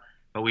startup.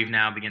 But we've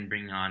now begun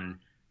bringing on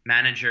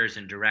managers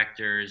and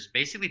directors,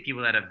 basically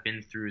people that have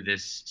been through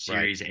this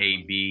Series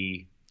A,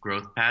 B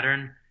growth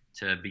pattern,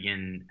 to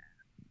begin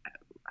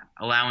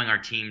allowing our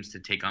teams to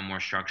take on more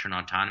structure and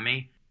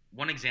autonomy.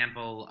 One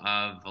example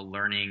of a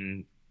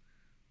learning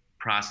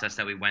process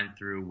that we went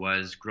through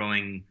was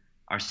growing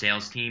our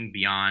sales team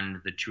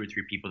beyond the 2 or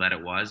 3 people that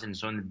it was. And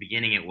so in the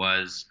beginning, it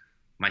was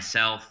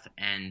myself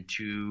and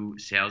 2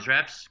 sales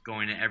reps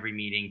going to every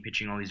meeting,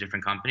 pitching all these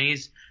different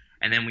companies.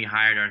 And then we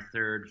hired our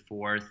 3rd,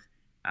 4th,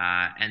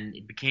 and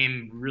it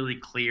became really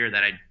clear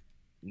that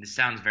this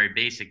sounds very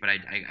basic, but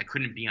I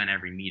couldn't be on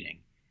every meeting.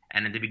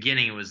 And at the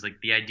beginning, it was like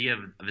the idea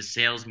of a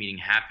sales meeting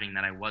happening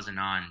that I wasn't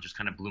on just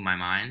kind of blew my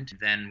mind.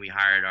 Then we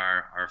hired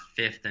our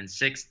 5th and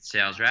 6th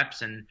sales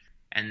reps, and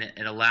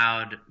it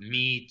allowed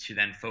me to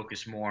then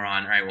focus more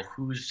on, all right, well,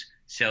 who's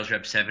sales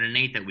rep 7 and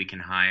 8 that we can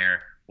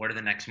hire? What are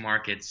the next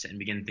markets? And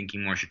begin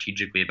thinking more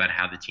strategically about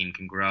how the team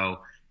can grow.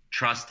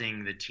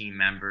 Trusting the team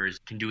members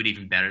can do it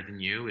even better than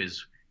you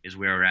is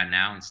where we're at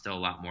now, and still a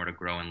lot more to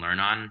grow and learn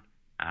on.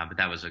 But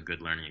that was a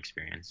good learning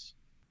experience.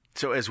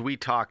 So as we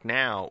talk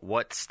now,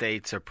 what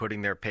states are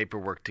putting their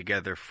paperwork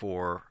together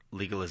for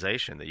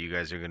legalization that you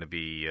guys are going to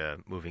be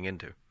moving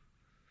into?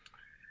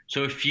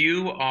 So a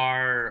few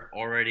are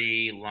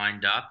already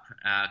lined up.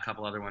 A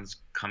couple other ones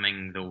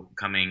coming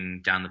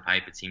down the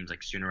pipe, it seems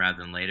like sooner rather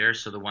than later.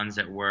 So the ones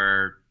that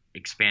we're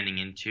expanding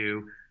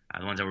into,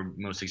 the ones that we're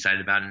most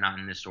excited about, and not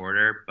in this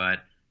order, but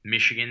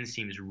Michigan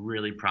seems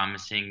really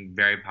promising,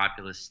 very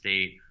populous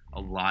state,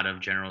 a lot of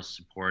general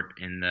support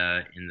in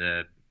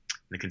the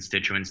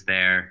constituents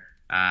there.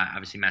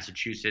 Obviously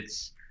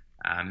Massachusetts,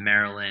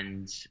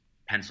 Maryland,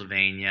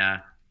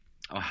 Pennsylvania,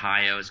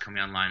 Ohio is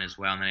coming online as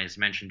well. And then as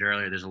mentioned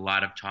earlier, there's a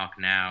lot of talk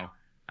now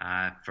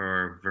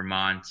for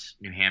Vermont,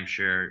 New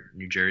Hampshire,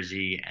 New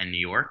Jersey, and New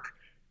York.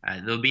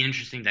 There'll be an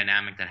interesting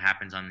dynamic that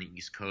happens on the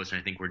East Coast,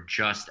 and I think we're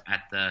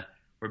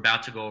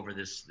about to go over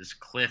this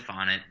cliff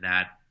on it,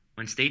 that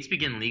when states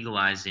begin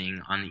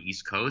legalizing on the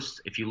East Coast,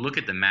 if you look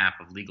at the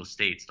map of legal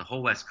states, the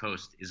whole West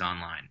Coast is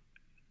online.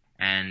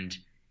 And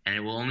it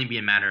will only be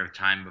a matter of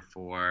time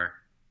before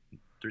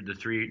the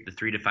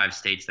three to five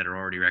states that are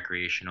already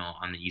recreational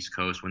on the East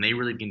Coast, when they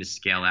really begin to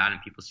scale out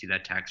and people see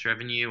that tax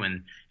revenue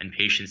and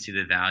patients see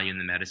the value in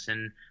the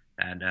medicine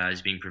that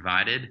is being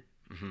provided,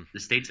 the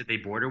states that they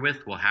border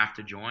with will have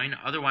to join.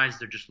 Otherwise,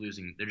 they're just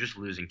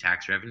losing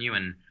tax revenue.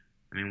 And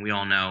I mean, we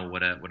all know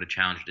what a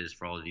challenge it is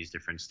for all of these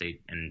different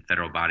state and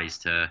federal bodies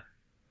to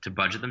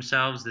budget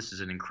themselves. This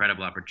is an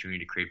incredible opportunity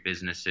to create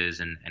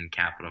businesses and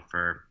capital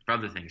for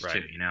other things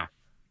too, you know.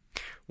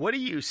 What do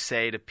you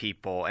say to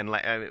people, and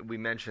we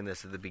mentioned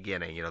this at the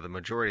beginning, you know, the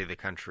majority of the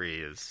country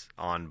is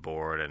on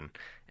board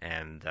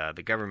and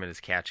the government is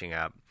catching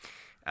up.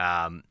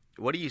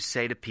 What do you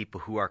say to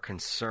people who are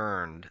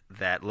concerned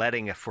that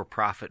letting a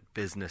for-profit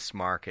business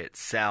market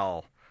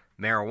sell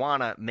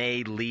marijuana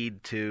may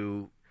lead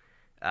to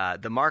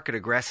the market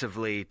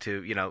aggressively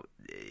to, you know,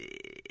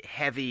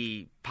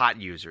 heavy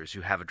pot users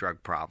who have a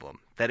drug problem,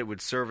 that it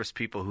would service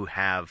people who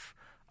have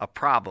a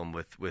problem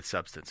with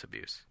substance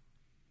abuse?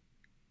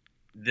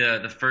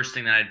 The first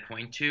thing that I'd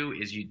point to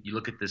is you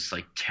look at this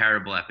like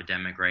terrible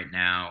epidemic right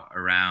now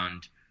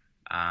around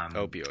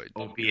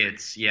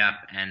opiates,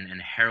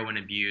 and heroin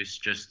abuse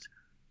just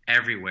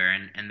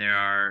everywhere, and there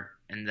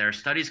are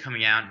studies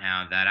coming out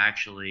now that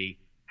actually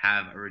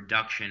have a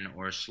reduction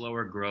or a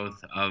slower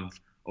growth of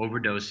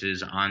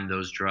overdoses on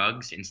those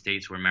drugs in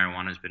states where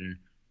marijuana has been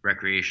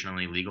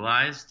recreationally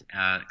legalized.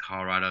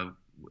 Colorado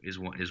is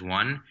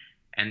one,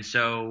 and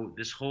so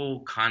this whole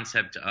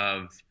concept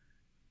of,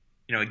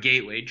 you know, a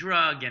gateway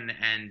drug and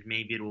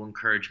maybe it will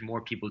encourage more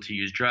people to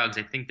use drugs.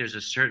 I think there's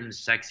a certain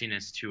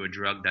sexiness to a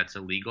drug that's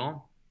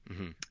illegal,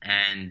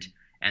 and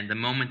the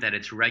moment that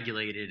it's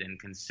regulated and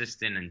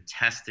consistent and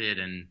tested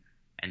and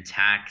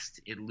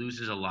taxed, it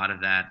loses a lot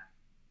of that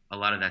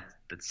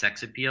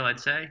sex appeal, I'd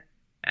say,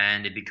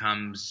 and it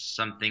becomes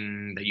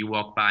something that you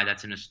walk by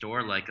that's in a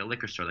store, like a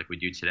liquor store, like we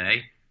do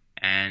today,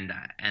 and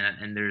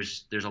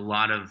there's a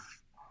lot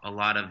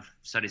of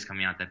studies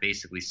coming out that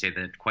basically say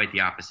that quite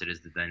the opposite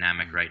is the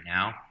dynamic right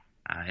now.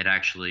 It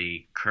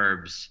actually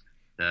curbs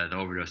the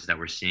overdoses that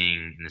we're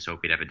seeing in this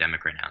opiate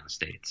epidemic right now in the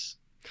States.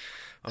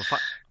 Well,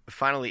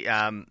 finally,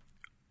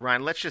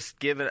 Ryan, let's just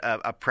give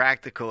a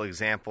practical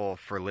example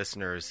for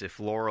listeners. If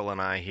Laurel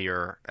and I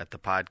here at the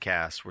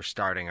podcast were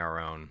starting our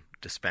own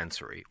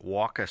dispensary,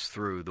 walk us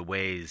through the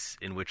ways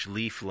in which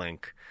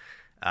LeafLink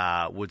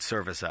would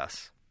service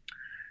us.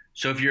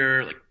 So if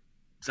you're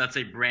so let's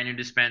say brand new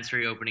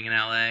dispensary opening in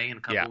LA in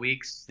a couple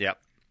weeks. Yep.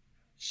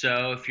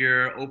 So if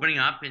you're opening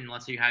up and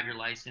let's say you have your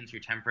license,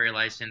 your temporary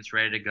license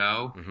ready to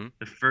go,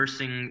 the first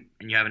thing,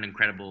 and you have an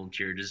incredible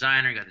interior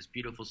designer, you got this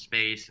beautiful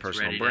space,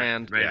 personal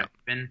brand, to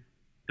open.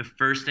 The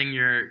first thing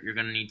you're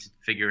going to need to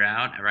figure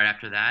out right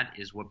after that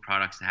is what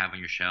products to have on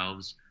your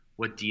shelves,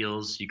 what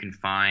deals you can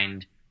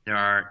find. There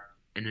are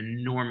an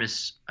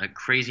enormous, a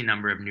crazy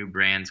number of new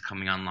brands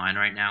coming online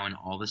right now in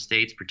all the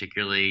states,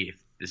 particularly if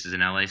this is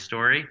an LA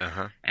story.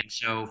 And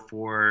so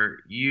for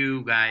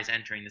you guys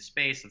entering the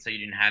space, let's say you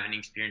didn't have any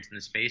experience in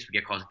the space, we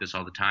get calls like this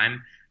all the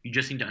time. You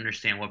just need to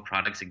understand what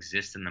products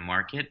exist in the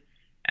market,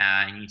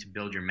 and you need to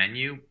build your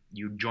menu.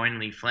 You join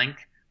LeafLink.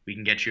 We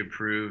can get you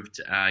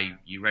approved.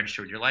 You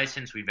register with your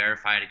license. We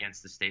verify it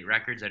against the state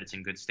records that it's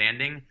in good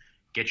standing.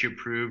 Get you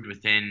approved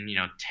within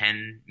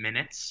 10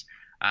 minutes.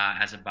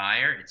 As a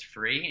buyer, it's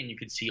free, and you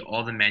can see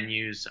all the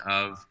menus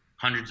of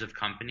hundreds of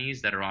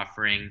companies that are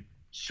offering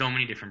so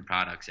many different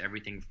products,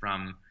 everything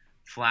from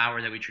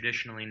flour that we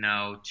traditionally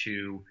know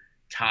to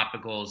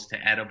topicals to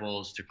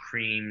edibles to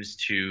creams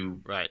to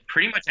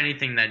pretty much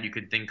anything that you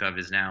could think of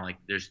is now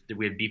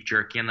we have beef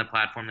jerky on the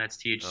platform that's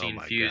THC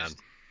infused.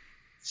 God.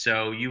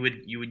 So you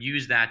would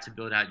use that to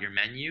build out your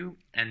menu,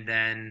 and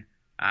then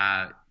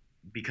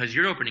because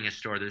you're opening a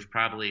store, there's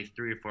probably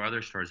 3 or 4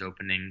 other stores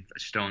opening a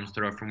stone's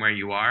throw from where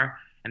you are.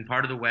 And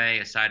part of the way,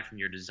 aside from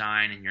your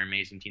design and your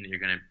amazing team, that you're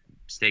going to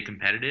stay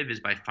competitive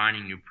is by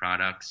finding new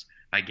products,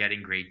 by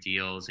getting great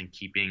deals and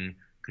keeping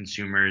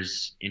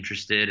consumers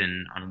interested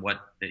on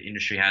what the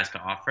industry has to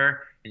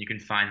offer. And you can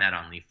find that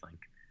on LeafLink.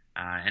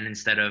 And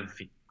instead of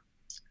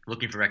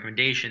looking for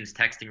recommendations,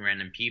 texting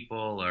random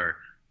people, or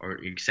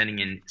sending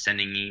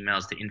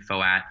emails to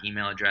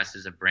info@email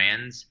addresses of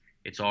brands,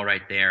 it's all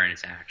right there and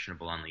it's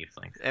actionable on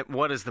LeafLink. And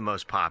what is the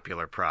most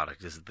popular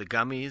product? Is it the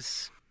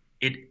gummies?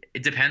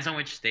 It depends on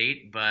which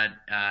state, but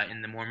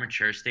in the more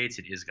mature states,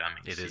 it is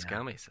gummies. It is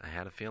gummies. I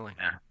had a feeling.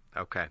 Yeah.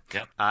 Okay.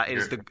 Yep.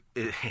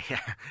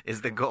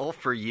 Is the goal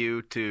for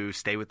you to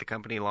stay with the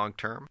company long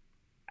term?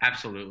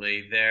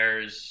 Absolutely.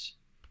 There's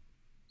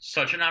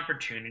such an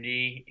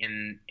opportunity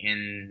in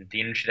the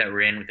industry that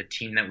we're in with the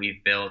team that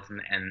we've built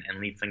and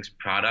LeafLink's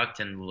product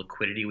and the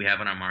liquidity we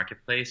have on our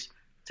marketplace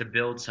to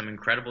build some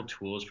incredible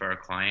tools for our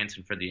clients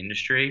and for the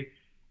industry.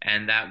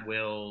 And that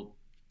will,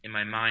 in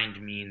my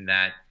mind, mean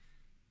that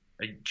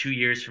 2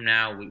 years from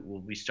now, we'll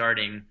be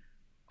starting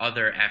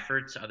other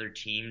efforts, other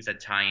teams that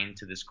tie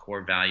into this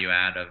core value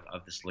add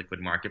of this liquid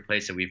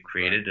marketplace that we've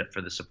created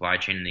for the supply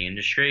chain in the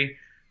industry.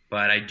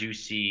 But I do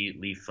see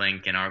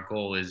LeafLink, and our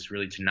goal is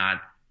really to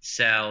not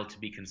sell, to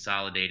be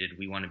consolidated.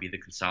 We want to be the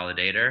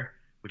consolidator,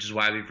 which is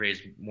why we've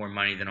raised more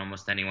money than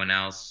almost anyone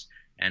else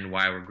and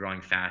why we're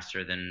growing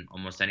faster than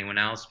almost anyone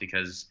else,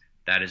 because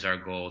that is our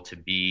goal, to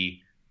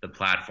be the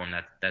platform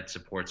that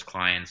supports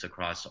clients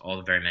across all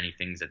the very many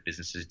things that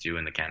businesses do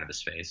in the cannabis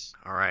space.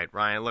 All right,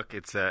 Ryan, look,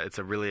 it's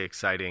a really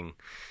exciting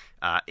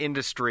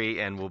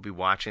industry, and we'll be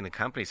watching the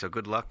company. So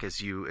good luck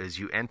as you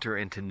enter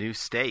into new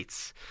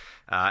states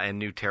and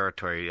new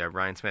territory.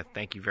 Ryan Smith,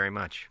 thank you very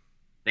much.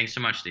 Thanks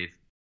so much, Steve.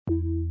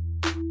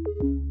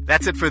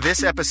 That's it for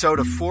this episode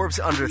of Forbes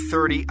Under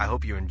 30. I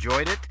hope you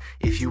enjoyed it.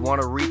 If you want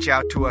to reach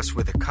out to us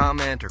with a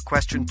comment or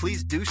question,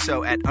 please do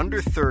so at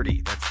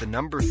under30. That's the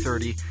number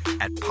 30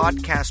 at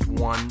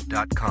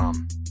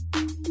podcastone.com.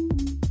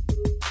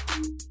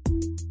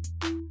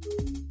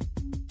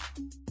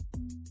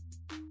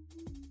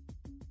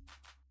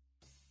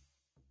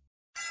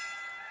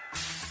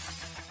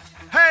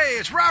 Hey,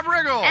 it's Rob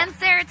Riggle. And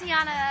Sarah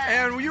Tiana.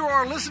 And you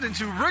are listening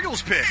to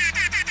Wriggle's Pitch.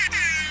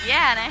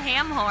 Yeah, and a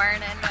ham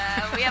horn, and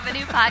we have a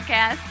new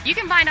podcast. You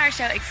can find our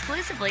show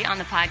exclusively on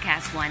the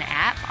Podcast One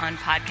app, on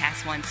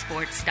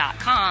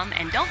podcastonesports.com,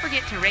 and don't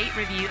forget to rate,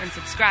 review, and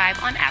subscribe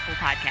on Apple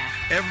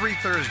Podcasts. Every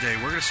Thursday,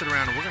 we're going to sit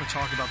around and we're going to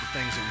talk about the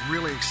things that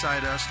really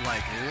excite us,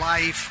 like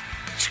life,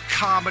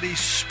 comedy,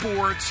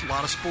 sports, a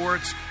lot of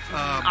sports.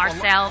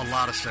 Ourselves. A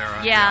lot of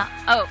Sarah. Yeah.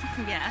 Oh,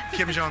 yeah.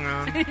 Kim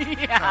Jong-un.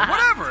 Yeah.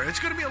 Whatever. It's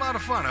going to be a lot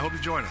of fun. I hope you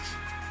join us.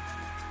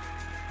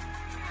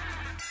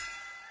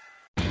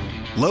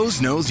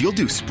 Lowe's knows you'll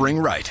do spring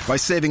right by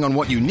saving on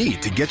what you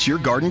need to get your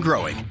garden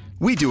growing.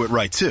 We do it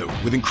right, too,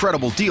 with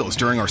incredible deals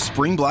during our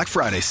Spring Black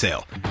Friday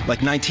sale, like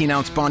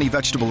 19-ounce Bonnie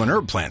vegetable and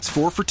herb plants,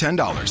 4 for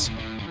 $10.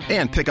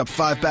 And pick up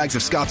 5 bags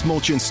of Scott's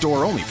mulch in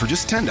store only for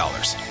just $10.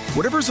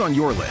 Whatever's on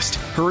your list,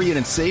 hurry in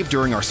and save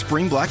during our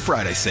Spring Black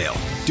Friday sale.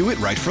 Do it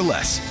right for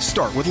less.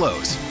 Start with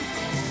Lowe's.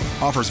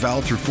 Offers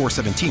valid through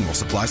 4/17 while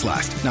supplies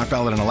last. Not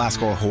valid in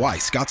Alaska or Hawaii.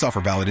 Scott's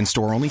offer valid in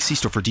store only. See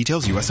store for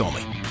details. U.S.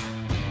 only.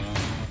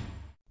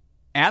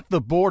 At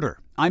the border,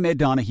 I'm Ed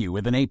Donahue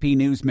with an AP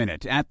News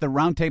Minute. At the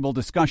roundtable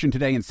discussion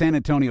today in San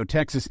Antonio,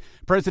 Texas,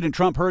 President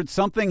Trump heard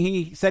something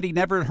he said he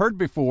never heard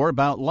before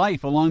about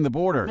life along the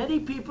border. Many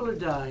people are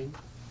dying,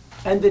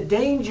 and the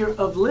danger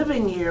of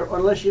living here,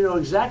 unless you know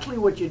exactly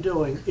what you're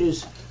doing,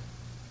 is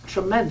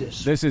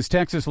tremendous. This is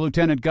Texas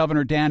Lieutenant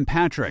Governor Dan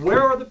Patrick.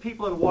 Where are the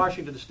people in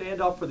Washington to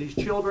stand up for these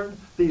children,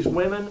 these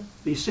women,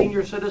 these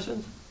senior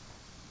citizens?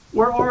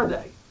 Where are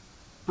they?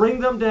 Bring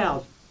them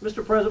down.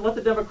 Mr. President, let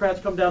the Democrats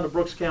come down to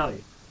Brooks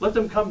County. Let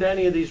them come to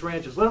any of these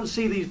ranches. Let them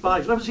see these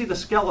bodies. Let them see the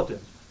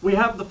skeletons. We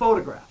have the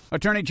photographs.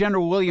 Attorney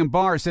General William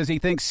Barr says he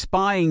thinks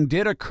spying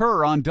did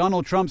occur on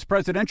Donald Trump's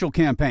presidential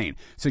campaign,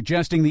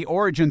 suggesting the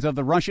origins of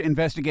the Russia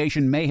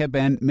investigation may have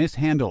been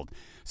mishandled.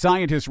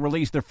 Scientists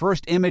released the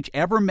first image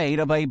ever made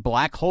of a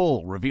black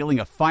hole, revealing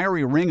a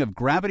fiery ring of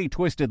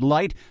gravity-twisted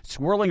light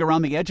swirling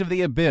around the edge of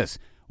the abyss.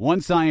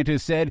 One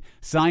scientist said,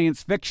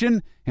 "Science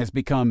fiction has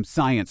become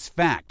science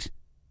fact."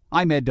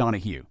 I'm Ed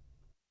Donahue.